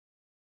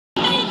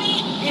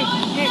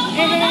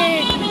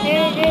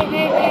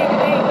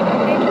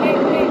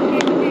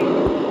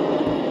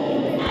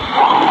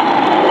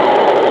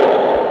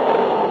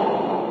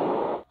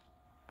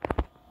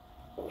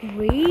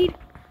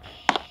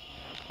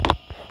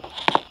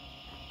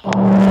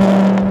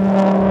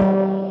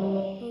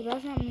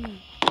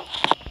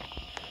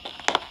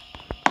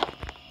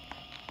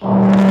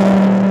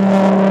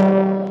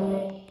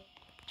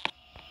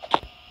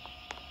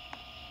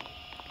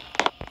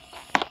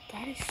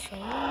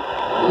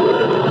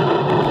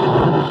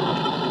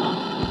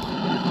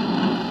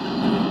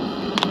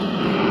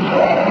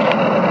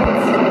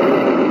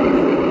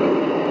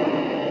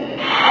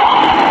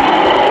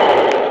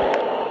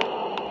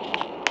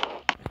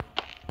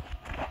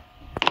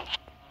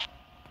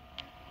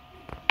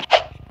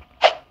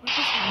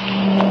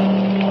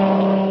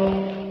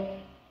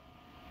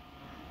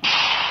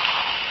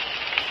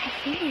I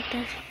feel like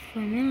that's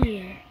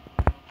familiar.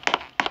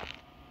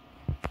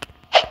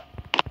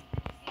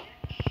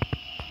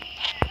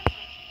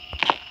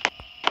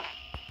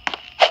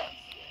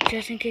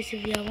 Just in case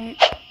if y'all weren't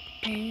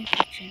paying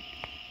attention.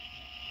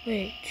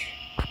 Wait.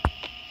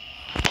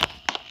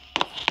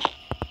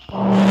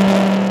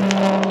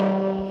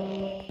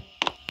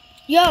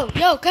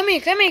 Yo, come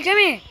here. Fear,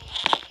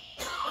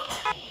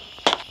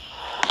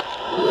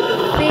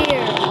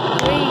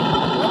 green,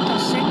 what the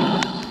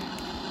second?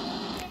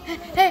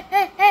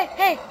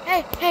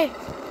 Hey.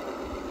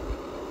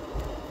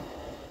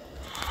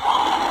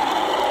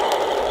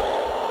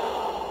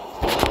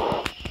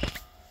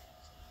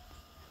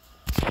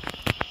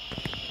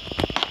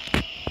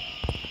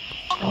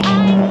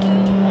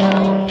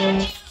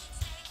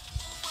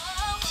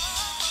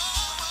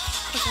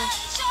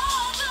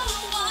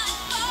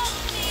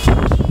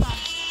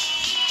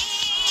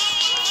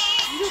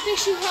 You think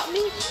she helped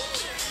me?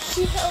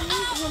 She helped me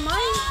with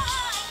mine?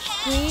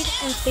 Greed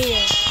and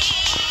fear.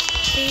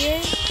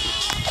 Fear,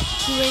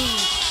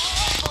 greed.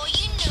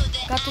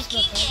 Got this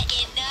book, right?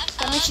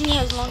 That means she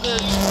has longer.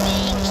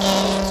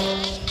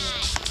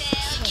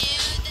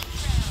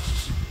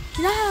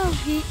 You know how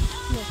he.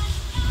 Look.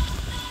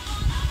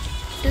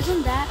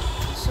 Doesn't that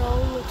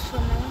soul look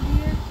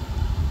familiar?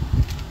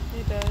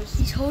 It does.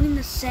 He's holding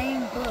the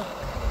same book.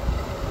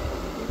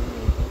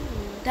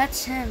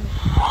 That's him.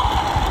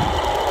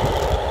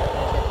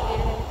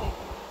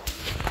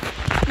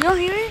 You don't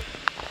hear it?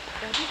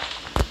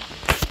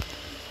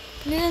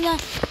 Neither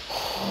that.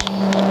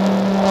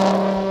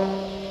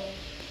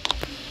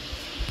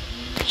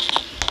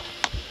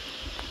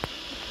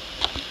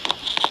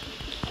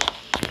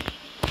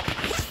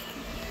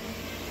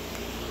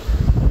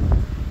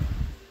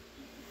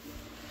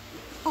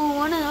 Oh,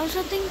 wanna know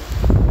something?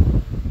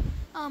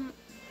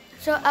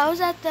 So I was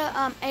at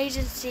the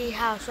agency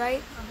house,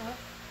 right?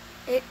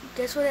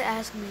 Guess what it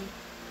asked me?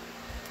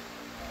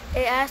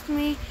 It asked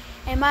me,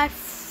 am I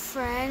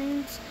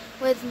friends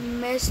with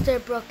Mr.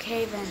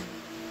 Brookhaven?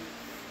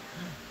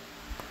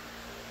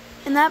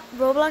 And that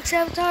Roblox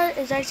avatar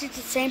is actually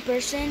the same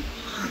person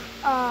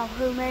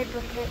who made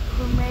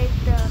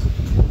the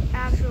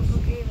actual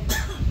Brookhaven.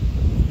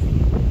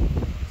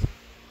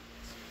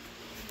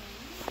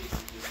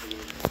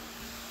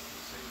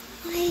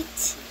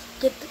 Wait.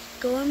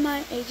 Go in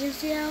my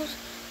agency house,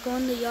 go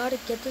in the yard to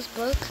get this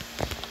book,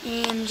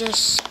 and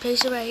just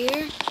place it right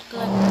here. Go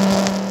like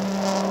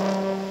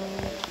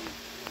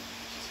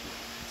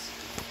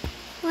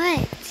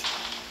what?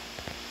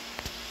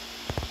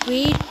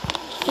 Greed,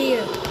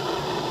 fear.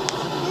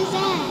 Who's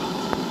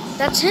that?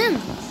 That's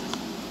him.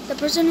 The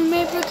person who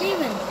made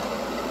Brookhaven.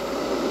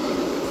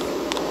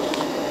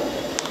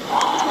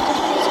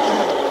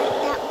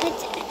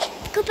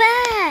 Go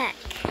back.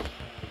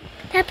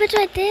 That puts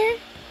right there?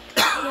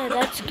 Yeah,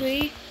 that's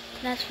greed.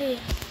 That's fear.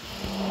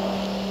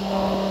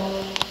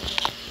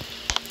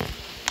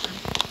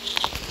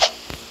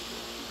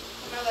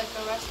 Like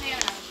the rest of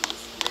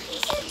He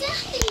said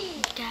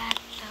daddy. Dad,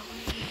 that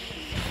was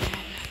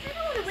I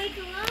don't want to wake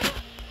him up.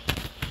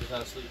 He's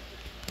not asleep.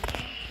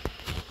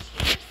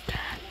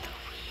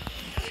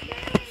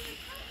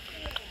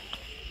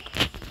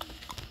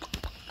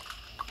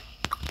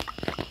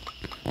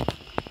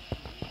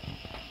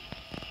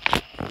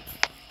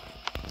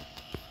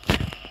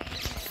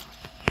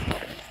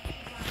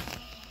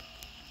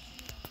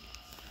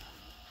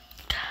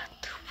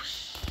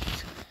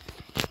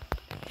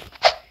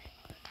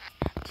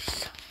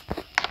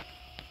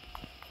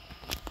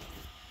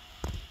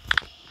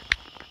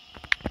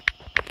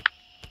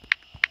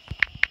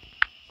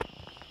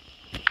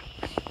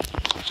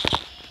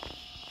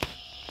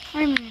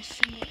 I'm gonna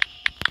sing it.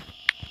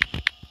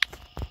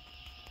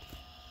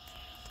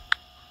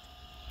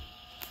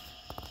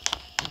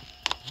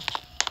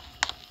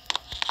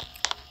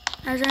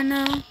 As I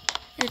know,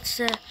 it's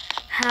a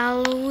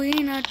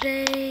Halloween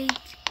update.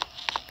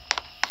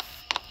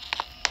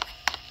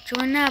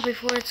 Join now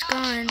before it's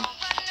gone.